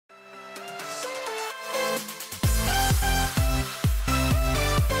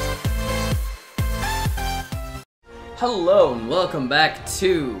Hello and welcome back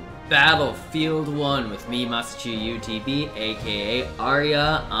to Battlefield 1 with me, Masachi UTB, aka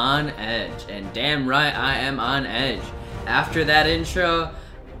Arya on Edge. And damn right I am on edge. After that intro,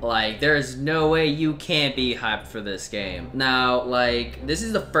 like, there is no way you can't be hyped for this game. Now, like, this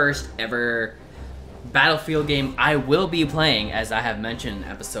is the first ever Battlefield game I will be playing, as I have mentioned in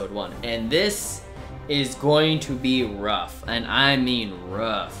episode 1. And this is going to be rough, and I mean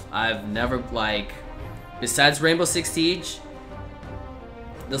rough. I've never, like, besides Rainbow Six Siege,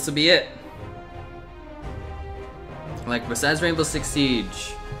 this will be it. Like, besides Rainbow Six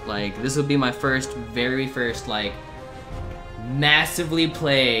Siege, like, this will be my very first, like, massively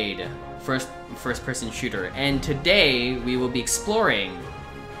played first-person shooter. And today, we will be exploring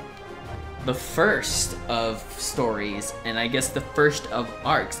the first of stories, and I guess the first of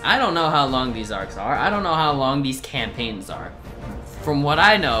arcs. I don't know how long these arcs are. I don't know how long these campaigns are. From what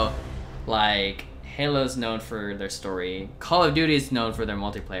I know, like, Halo's known for their story, Call of Duty is known for their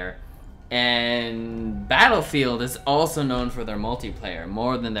multiplayer, and Battlefield is also known for their multiplayer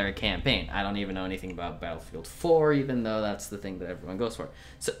more than their campaign. I don't even know anything about Battlefield 4, even though that's the thing that everyone goes for.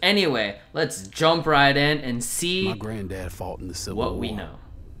 So anyway, let's jump right in and see my granddad fought in the Civil War. What we know.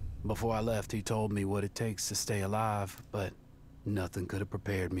 Before I left, he told me what it takes to stay alive, but nothing could have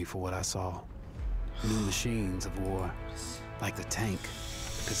prepared me for what I saw. New machines of war, like the tank,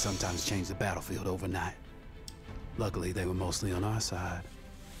 could sometimes change the battlefield overnight. Luckily, they were mostly on our side.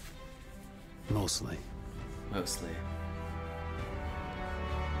 Mostly.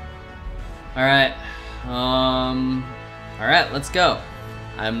 Alright. Alright, let's go.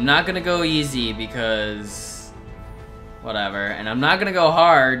 I'm not gonna go easy because whatever, and I'm not gonna go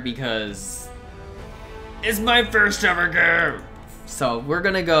hard because it's my first ever game. So we're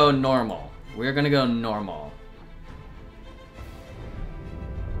gonna go normal. We're gonna go normal.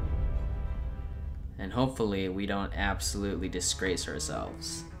 And hopefully we don't absolutely disgrace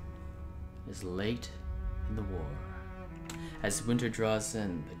ourselves. It's late in the war. As winter draws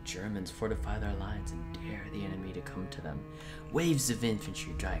in, the Germans fortify their lines and dare the enemy to come to them. Waves of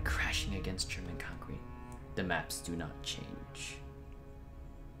infantry drive crashing against German concrete. The maps do not change.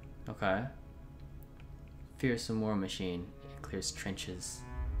 Okay. Fearsome war machine. It clears trenches.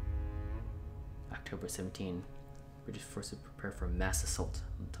 October 17. British forces prepare for mass assault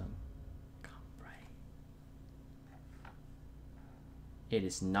on Tom. It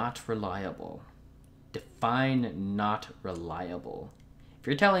is not reliable. Define not reliable. If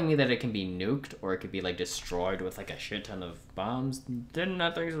you're telling me that it can be nuked or it could be like destroyed with like a shit ton of bombs, then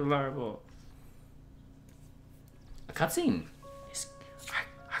nothing's reliable. A cutscene.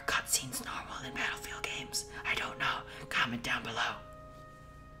 Are cutscenes normal in Battlefield games? I don't know. Comment down below.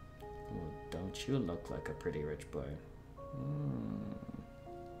 Well, don't you look like a pretty rich boy?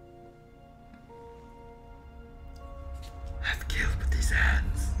 I've killed with these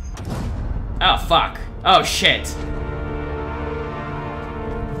hands. Oh fuck. Oh shit.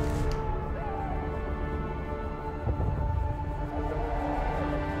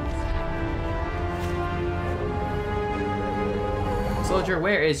 Soldier,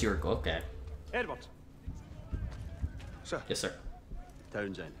 where is your... Okay. Edward. Sir. Yes, sir.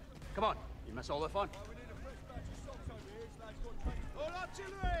 Townsend. Come on, you miss all the fun. All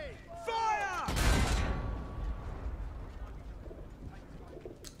artillery! Fire!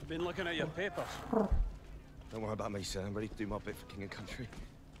 I've been looking at your papers. Don't worry about me, sir. I'm ready to do my bit for king and country.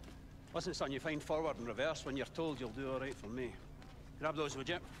 Listen, son, you find forward and reverse when you're told you'll do all right for me. Grab those, would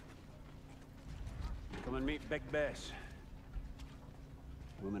you? Come and meet Big Bess.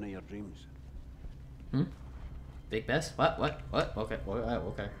 Woman of your dreams. Big Bess? What? Okay.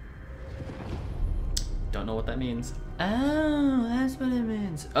 Okay. Don't know what that means. Oh, that's what it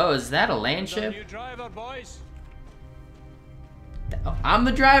means. Oh, is that a land ship? New driver, boys. Oh, I'm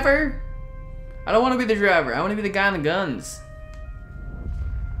the driver? I don't want to be the driver. I want to be the guy on the guns.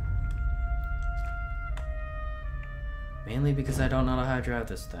 Mainly because I don't know how to drive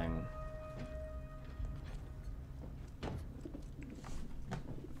this thing.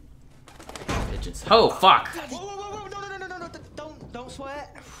 Oh fuck! Whoa, no, don't swear.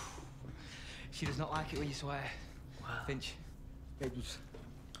 She does not like it when you swear. Wow. Finch.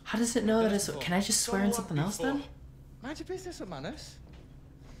 How does it know that it's... Can I just swear in something else then? Mind your business with manners.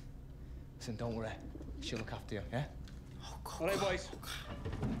 Listen, don't worry. She'll look after you, yeah? Oh, God. All right, boys.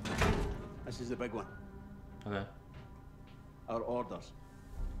 This is the big one. Okay. Our orders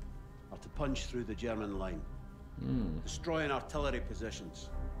are to punch through the German line, destroying artillery positions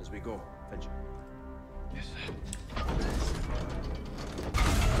as we go. Finch. Yes, sir.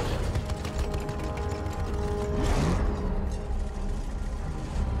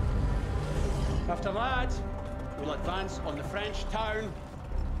 After lads. We'll advance on the French town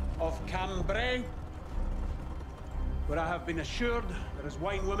of Cambrai, where I have been assured there is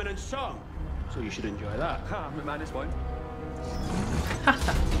wine, women, and song. So you should enjoy that. Ha, my man is wine.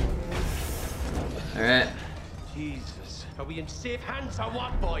 Alright. Jesus. Are we in safe hands or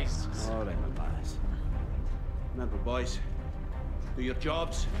what, boys? All right, my boys. Remember, boys, do your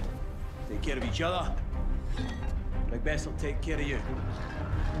jobs, take care of each other. Like Bess will take care of you.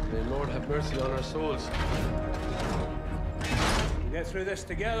 May Lord have mercy on our souls. We'll get through this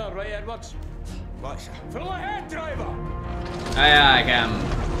together, right, Edwards? Right, sir. Full ahead, driver! Aye, aye, Cam.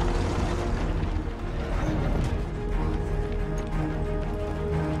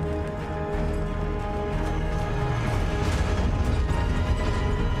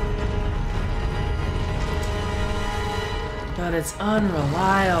 But it's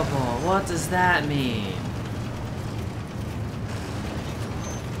unreliable. What does that mean?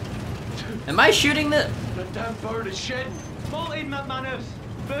 Am I shooting the... The damn bird is shedding. Molted, McManus.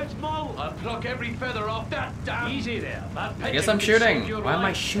 Bird's molt. I'll pluck every feather off that damn... Easy there. That I guess pigeon I'm could shooting. save your Why am I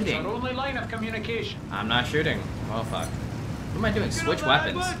life. shooting? It's our only line of communication. I'm not shooting. Oh, fuck. What am I doing? Switch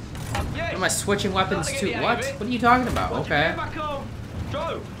weapons. Yes. What am I switching weapons Gotta to? get the What? hang of it. What are you talking about? What Okay. did you do back home?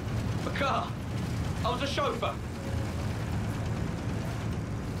 Drove. A car. I was a chauffeur.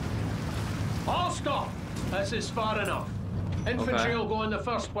 All stop. This is far enough. Infantry Okay. will go on the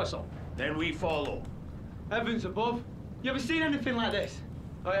first whistle. Then we follow. Heavens above. You ever seen anything like this?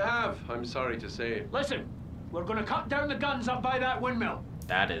 I have, I'm sorry to say. Listen, we're gonna cut down the guns up by that windmill.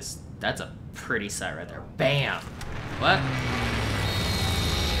 That's a pretty sight right there. Bam! What?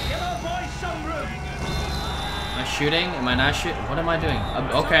 Give our boys some room. Am I shooting? Am I not shooting? What am I doing?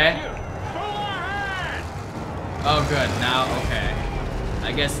 Okay. Full ahead. Oh, good. Now, okay.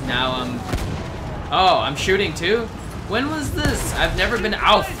 I guess now I'm... Oh, I'm shooting too? When was this? I've never been...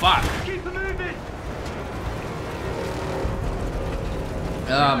 Oh, fuck. Keep it moving.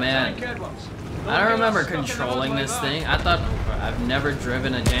 Oh, man. I don't remember controlling this thing. I thought... I've never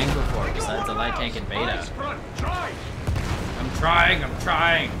driven a tank before besides a light tank in beta. I'm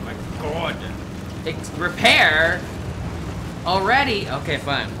trying. My god. Repair? Already? Okay,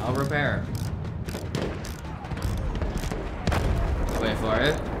 fine. I'll repair. Wait for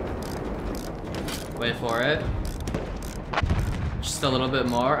it. Wait for it. Just a little bit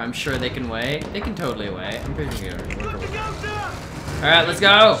more. I'm sure they can wait. They can totally wait. I'm pretty sure. Alright, let's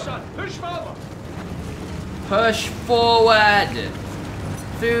go. Push forward.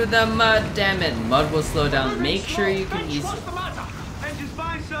 Through the mud, damn it. Mud will slow down. Make sure you can easily... What's the matter? Engine's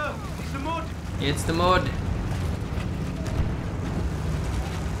fine, sir. It's the mud. It's the mud.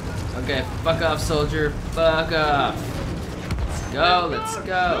 Okay, fuck off, soldier. Fuck off. Let's go, let's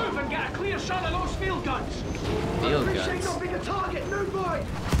go. Move and get a clear shot of those field guns. Field guns. a target. Move, boy.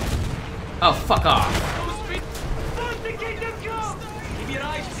 Oh, fuck off. Keep your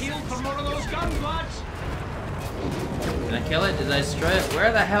eyes peeled for more of those guns, lads. Did I kill it? Did I destroy it?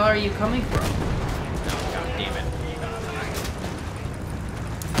 Where the hell are you coming from? No, god damn it.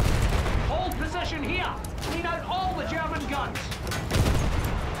 Hold position here. Clean out all the German guns.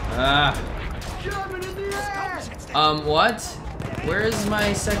 German in the air. What? Where is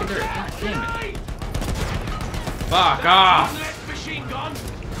my secondary? God damn it. Fuck off. Machine gun.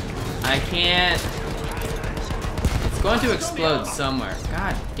 I can't. It's going to explode somewhere.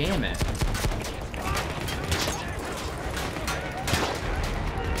 God damn it.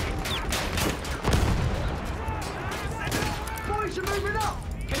 Boys are moving up.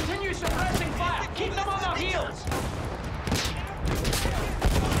 Continue suppressing fire. Keep them on their heels.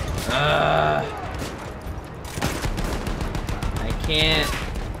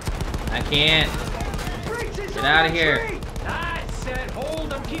 I can't. Get out of here. That's it. Hold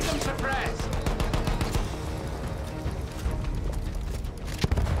them. Keep them suppressed.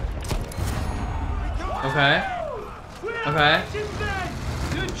 Okay. Okay.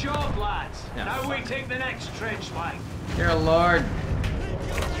 Good job, lads. Yeah, now we fuck. take the next trench line. Dear Lord.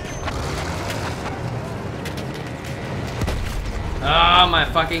 Oh my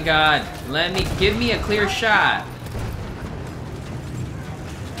fucking god. Give me a clear shot.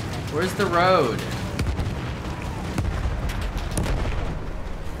 Where's the road?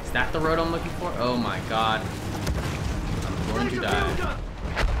 Is that the road I'm looking for? Oh my god. I'm going to die.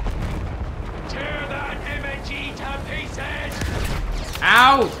 Tear that MG to pieces.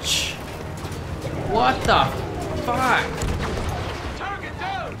 Ouch! What the fuck? Target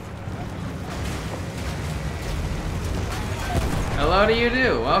down. Hello to you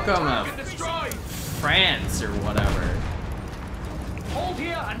too. Welcome Target destroyed. France or whatever. Hold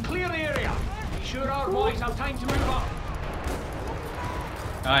here and clear the area. Be sure our boys have time to move up.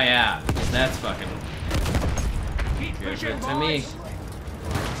 Oh yeah, that's fucking... Give it to me.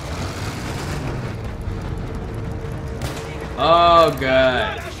 Oh,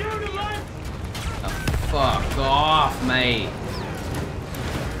 good. Oh, fuck off, mate.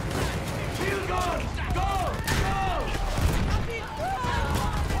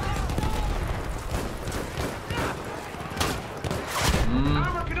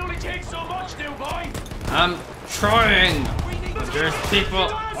 Armor can only take so much, new boy. I'm trying. There's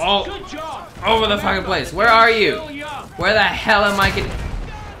people all over the fucking place. Where are you? Where the hell am I getting?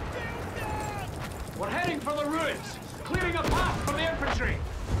 We're heading for the ruins, clearing a path from the infantry.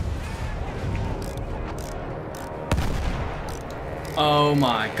 Oh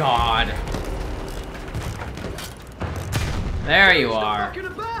my god. There you are.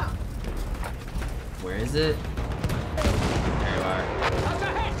 Where is it? There you are.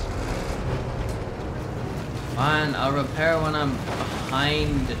 Fine, I'll repair when I'm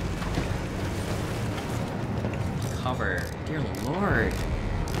behind cover. Dear Lord.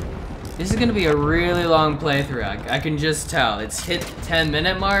 This is gonna be a really long playthrough. I can just tell. It's hit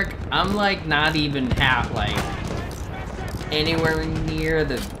 10-minute mark. I'm like not even half, like anywhere near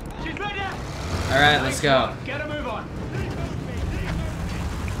the... Alright, let's go. Get a move on.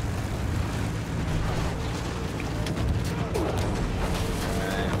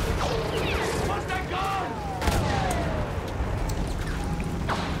 What's that gun?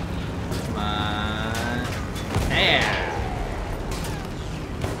 Come on. Yeah.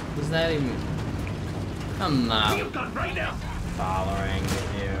 Was that even... I'm not Right now. following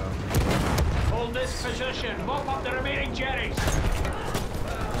you. Hold this position. Mop up the remaining jerrys.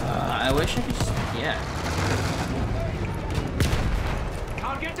 I wish I could just... Yeah.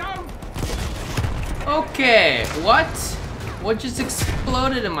 Can't get down. Okay, what? What just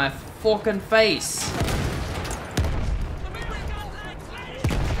exploded in my fucking face?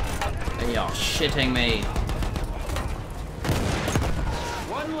 Are y'all shitting me?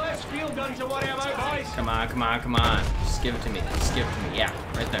 One less field gun to worry about, boys. Come on, come on, come on. Just give it to me. Just give it to me. Yeah,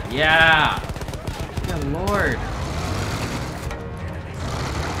 right there. Yeah! Good lord.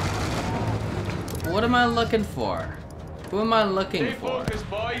 What am I looking for? Who am I looking Stay for? focused,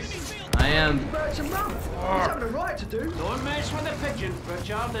 boys. I am... Having a right to do. Don't mess with the pigeon,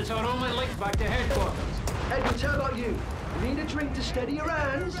 Richard. It's our only link back to headquarters. Edwards, how about you? You need a drink to steady your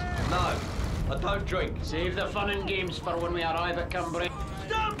hands? No, I don't drink. Save the fun and games for when we arrive at Cambrai.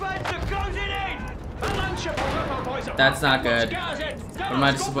 Stampede to close it in! A landship will rip our boys apart. That's not good. Get us in. What am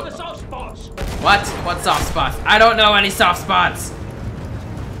I Go for supposed... the soft spots. What? What soft spots? I don't know any soft spots!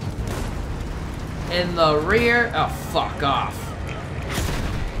 In the rear? Oh, fuck off.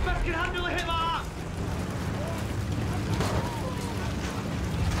 Bess can handle a hit like that.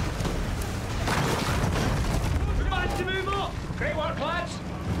 We've managed to move up. Great work, lads.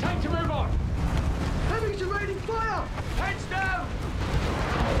 Time to move on. Heavy's raining fire! Heads down.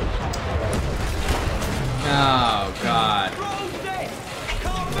 Oh, God. Roll dead.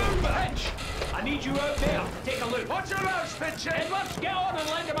 Can't move, Hitch. I need you out there to take a look. Watch your mouth, Spencer. Edwards, get on and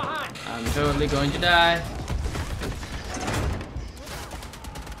lend him a hand. I'm totally going to die.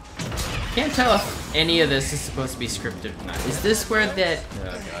 Can't tell if any of this is supposed to be scripted or not. Is this where that...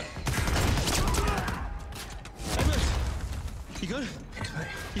 Oh, God. You good?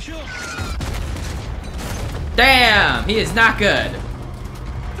 You sure? Damn! He is not good.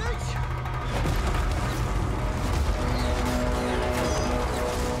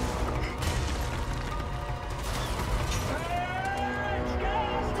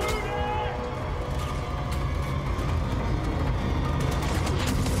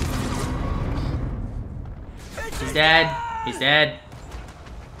 He's dead. He's dead.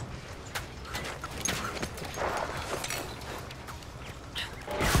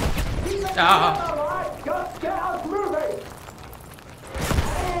 Ah.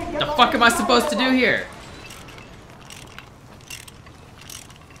 The fuck am I supposed to do here?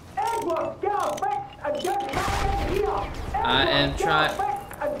 I am trying.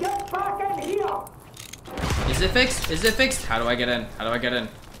 Is it fixed? Is it fixed? How do I get in? How do I get in?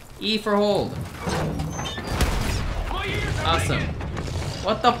 E for hold. Awesome.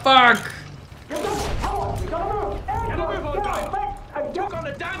 What the fuck? Get a move on, guy. Took on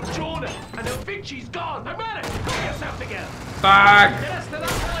a damn Jordan, and the Vinci's gone. I man it. Get yourself together. Fuck! Get us to that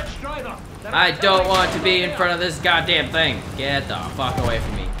village driver. I don't want to be in front of this goddamn thing. Get the fuck away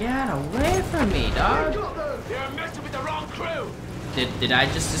from me. Get away from me, dog. You're messing with the wrong crew. Did I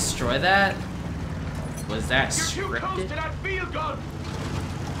just destroy that? Was that You're too close to scripted? that field gun.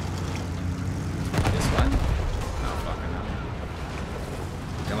 This one? Oh, fucking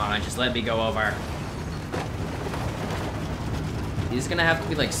no. Come on, just let me go over. These are gonna have to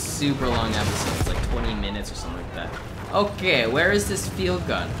be like super long episodes, like 20 minutes or something like that. Okay, where is this field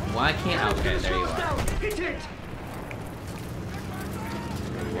gun? Why can't... Okay, there you are. Hit it!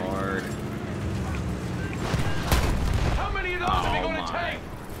 Lord. How many of those are we Oh gonna my take?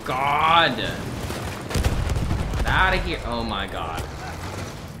 God! Get out of here! Oh my God!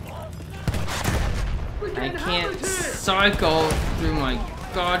 We're I getting can't hammered here! cycle through my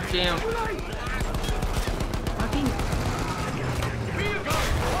goddamn fucking. Field gun!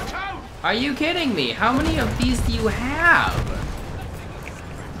 Watch out! Are you kidding me? How many of these do you have?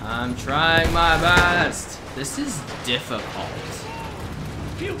 I'm trying my best. This is difficult.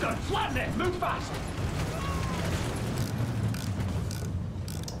 Field gun! Flatten it! Move fast!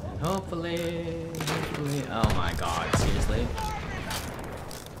 Hopefully. Oh my God! Seriously.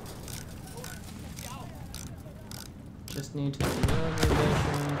 Just need to see another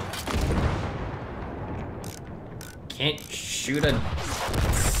mission. Can't shoot a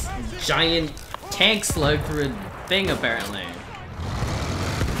giant tank slug through a thing apparently.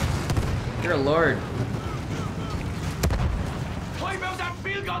 Dear Lord. Climb out that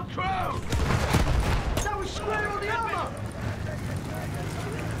field gun crowd! That was square on the armor!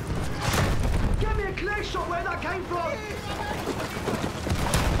 Give me a clear shot where that came from!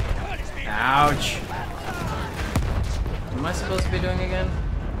 Ouch. What am I supposed to be doing again?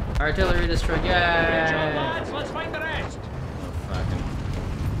 Artillery destroyed. Get your Yay! lads, let's find the rest! Oh, fucking.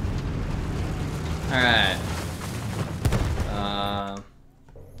 Alright.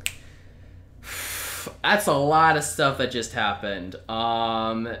 That's a lot of stuff that just happened.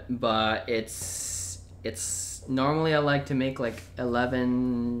 But it's normally I like to make like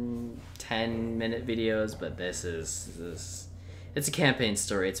 11, 10-minute videos, but this is it's a campaign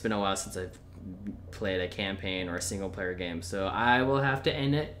story. It's been a while since I've played a campaign or a single player game, so I will have to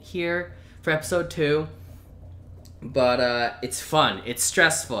end it here for episode 2. But it's fun. It's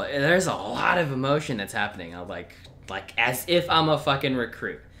stressful. There's a lot of emotion that's happening. I'm like as if I'm a fucking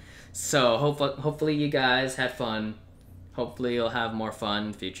recruit. So hopefully you guys had fun. Hopefully you'll have more fun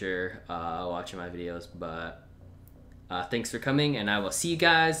in the future watching my videos. But thanks for coming, and I will see you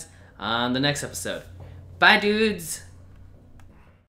guys on the next episode. Bye, dudes.